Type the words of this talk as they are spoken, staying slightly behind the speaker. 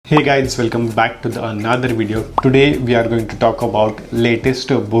Hey guys, welcome back to another video. Today we are going to talk about latest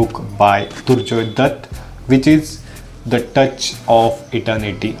book by Durjoy Dutt, which is The Touch of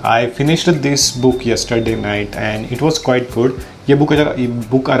Eternity. I finished this book yesterday night and it was quite good. ये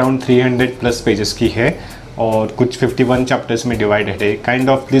book around 300 plus pages की है और कुछ 51 chapters में divided है. Kind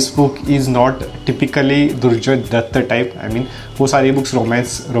of this book is not typically Durjoy Dutt type. I mean वो सारी books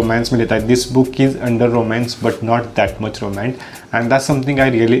romance में लेता है. This book is under romance but not that much romance and that's something I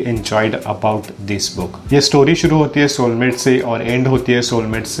really enjoyed about this book. ये story शुरू होती है soulmate से और एंड होती है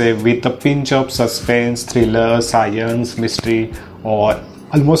सोलमेट से with a pinch of suspense, thriller, science, mystery और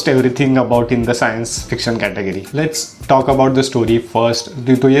almost everything about in the science fiction category. Let's talk about the story first.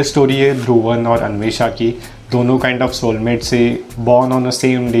 तो ये स्टोरी है ध्रुवन और अन्वेषा की. दोनों काइंड ऑफ सोलमेट से, born on the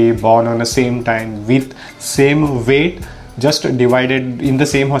same day, born on the same time, with same weight, just divided in the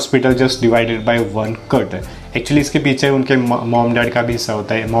same hospital, just divided by one curtain. Actually इसके पीछे उनके मॉम डैड का भी हिस्सा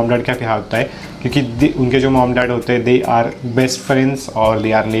होता है, मॉम डैड का भी हाथ होता है क्योंकि उनके जो मॉम डैड होते हैं दे आर बेस्ट फ्रेंड्स और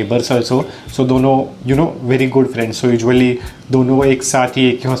they are neighbours also. So दोनों very good friends. So usually दोनों एक साथ ही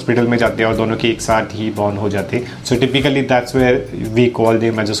एक ही हॉस्पिटल में जाते हैं और दोनों के एक साथ ही बॉर्न हो जाते हैं. So typically that's where we call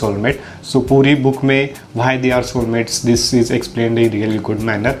them as a soulmate. सो पूरी बुक में why they are soulmates this is explained in really good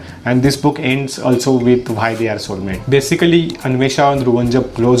manner and this book ends also with why they are soulmate. Basically Anvesha और ध्रुवन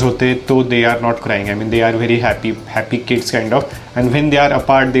जब close होते हैं तो they are not crying. I mean they are very happy kids kind of, and when they are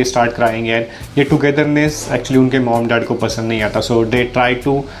apart they start crying and ये togetherness actually उनके mom dad को पसंद नहीं आता. So they try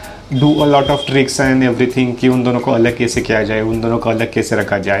to do a lot of tricks and everything कि उन दोनों को अलग कैसे किया जाए, उन दोनों को अलग कैसे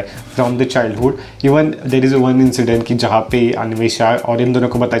रखा जाए from the childhood. Even there is one incident कि जहाँ पे अन्वेषा और इन दोनों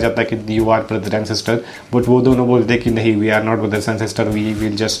को बताया जाता है कि you are brother and sister, but वो दोनों बोलते हैं कि नहीं we are not brothers and sister, we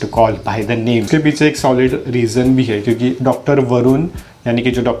will just call by the name. इसके पीछे एक solid reason भी है क्योंकि डॉक्टर वरुण यानी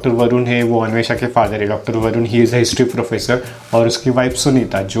कि जो डॉक्टर वरुण है वो अन्वेषा के फादर है. Doctor Varun he is a history professor और उसकी वाइफ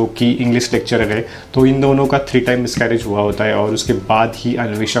सुनीता जो कि इंग्लिश लेक्चरर है. तो इन दोनों का 3 टाइम मिसकैरेज हुआ होता है और उसके बाद ही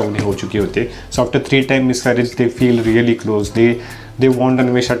अन्वेषा उन्हें हो चुकी होती है. So after 3 time miscarriage they feel really close. They want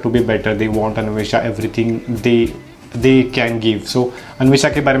Anvesha to be better. They want Anvesha everything they can give. सो अन्वेषा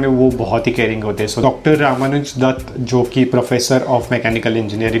के बारे में वो बहुत ही केयरिंग होते हैं. सो डॉक्टर रामानुज दत्त जो कि प्रोफेसर ऑफ मैकेनिकल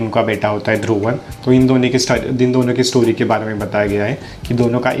इंजीनियरिंग का बेटा होता है ध्रुवन. तो इन दोनों की स्टोरी के बारे में बताया गया है कि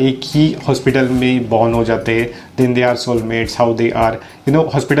दोनों का एक ही हॉस्पिटल में बॉर्न हो जाते हैं. Then they are soulmates. How they are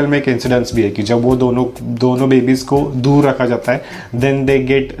hospital में एक इंसिडेंस भी है कि जब वो दोनों बेबीज़ को दूर रखा जाता है then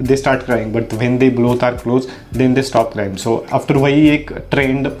they start crying but when they both are close then they stop crying. So after वही एक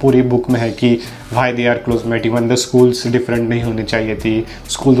ट्रेंड पूरी बुक में है कि why they are close mate. Even the schools different नहीं होनी चाहिए थी,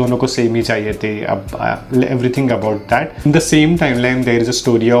 स्कूल दोनों को सेम ही चाहिए थे. अब everything about that. In the same time line there is a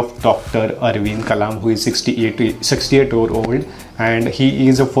story of doctor Arvind Kalam who is 68 year old and he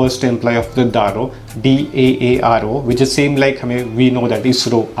is the first employee of the DARO, DAARO, which is same like we know that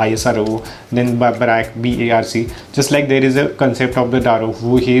ISRO, ISRO, then BRAC, BARC. Just like there is a concept of the DARO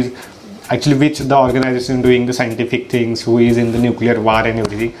who is actually which the organization doing the scientific things, who is in the nuclear war and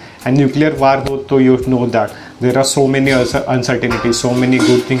everything. And nuclear war ho to you know that there are so many uncertainties, so many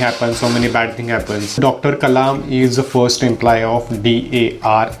good thing happens, so many bad thing happens. Dr. Kalam is the first employee of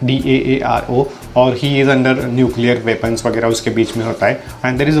DAARO और he is under nuclear weapons वगैरह उसके बीच में होता है.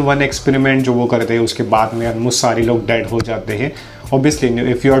 And there is one experiment जो वो करते हैं उसके बाद में ऑलमोस्ट सारे लोग डेड हो जाते हैं.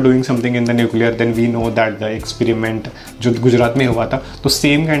 Obviously if you are doing something in the nuclear then we know that the experiment जो गुजरात में हुआ था तो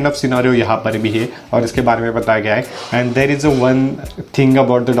सेम काइंड ऑफ सिनारियो यहाँ पर भी है और इसके बारे में बताया गया है. And there is a one thing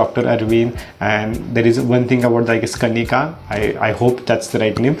about the doctor Arvind and there is one thing about the Kanika. I hope that's the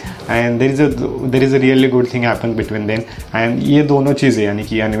right name. And there is a really good thing happen between them. And ये दोनों चीज़ें यानी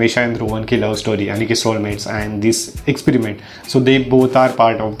कि Anvesha and Dhruvan की love story यानी कि soulmates and this experiment. So they both are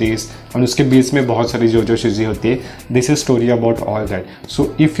part of this और उसके बीच में बहुत सारी जो चीज़ें होती है. This is story about all that.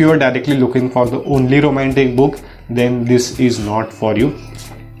 So if you are directly looking for the only romantic book then this is not for you.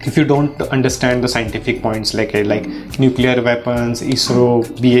 If you don't understand the scientific points like nuclear weapons, ISRO,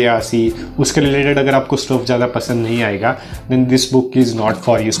 BARC, उसके related अगर आपको stuff ज़्यादा पसंद नहीं आएगा then this book is not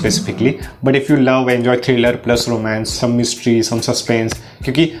for you specifically. But if you love, enjoy thriller plus romance, some mystery, some suspense,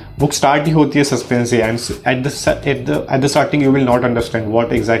 क्योंकि book start ही होती है suspense से and at the starting you will not understand what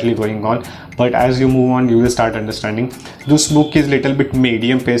exactly going on, but as you move on you will start understanding. This book is little bit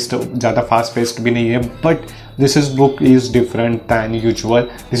medium paced, ज़्यादा fast paced भी नहीं है, but this book is different than usual.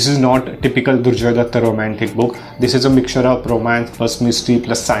 This is not typical Durjoy Dutt romantic book. This is a mixture of romance plus mystery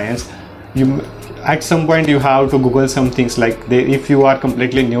plus science. At some point you have to Google some things if you are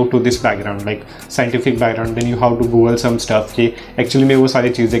completely new to this background like scientific background then you have to Google some stuff कि actually में वो सारी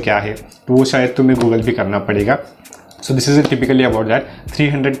चीज़ें क्या है तो वो शायद तुम्हें Google भी करना पड़ेगा. So this is typically about that.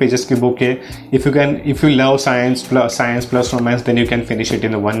 300 pages की book है. If you love science plus romance, then you can finish it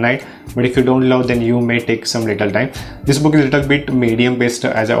in one night. But if you don't love, then you may take some little time. This book is a little bit medium paced,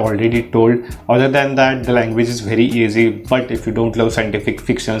 as I already told. Other than that, the language is very easy. But if you don't love scientific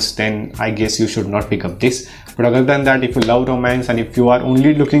fictions, then I guess you should not pick up this. But other than that, if you love romance and if you are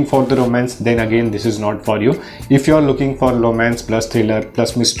only looking for the romance, then again this is not for you. If you are looking for romance plus thriller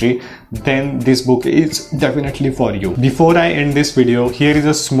plus mystery, then this book is definitely for you. Before I end this video, here is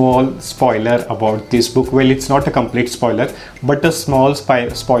a small spoiler about this book. Well, it's not a complete spoiler, but a small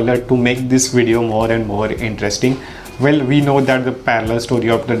spoiler to make this video more and more interesting. Well, we know that the parallel story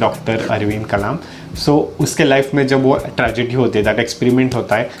of the Dr. Arvind Kalam. So उसके life में जब वो tragedy होती है, that experiment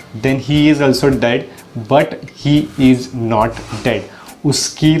होता है, then he is also dead, but he is not dead.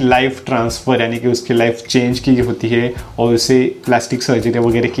 उसकी life transfer यानी कि उसकी लाइफ चेंज की होती है और उसे प्लास्टिक सर्जरी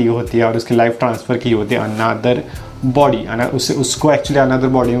वगैरह की होती है और उसकी लाइफ ट्रांसफ़र की होती है अनदर बॉडी, उसको एक्चुअली अनदर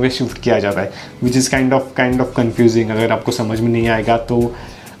बॉडी में शिफ्ट किया जाता है, which is kind of confusing. अगर आपको समझ में नहीं आएगा तो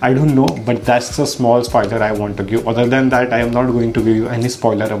I don't know, but that's a small spoiler I want to give. Other than that, I am not going to give you any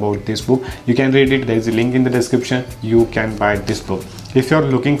spoiler about this book. You can read it. There is a link in the description. You can buy this book. If you're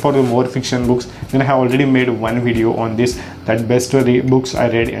looking for the more fiction books, then I have already made one video on this, that best books I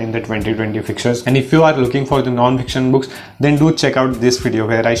read in the 2020 fictions. And if you are looking for the non-fiction books, then do check out this video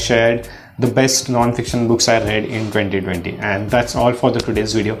where I shared the best non-fiction books I read in 2020. And that's all for the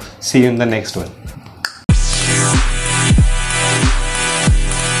today's video. See you in the next one.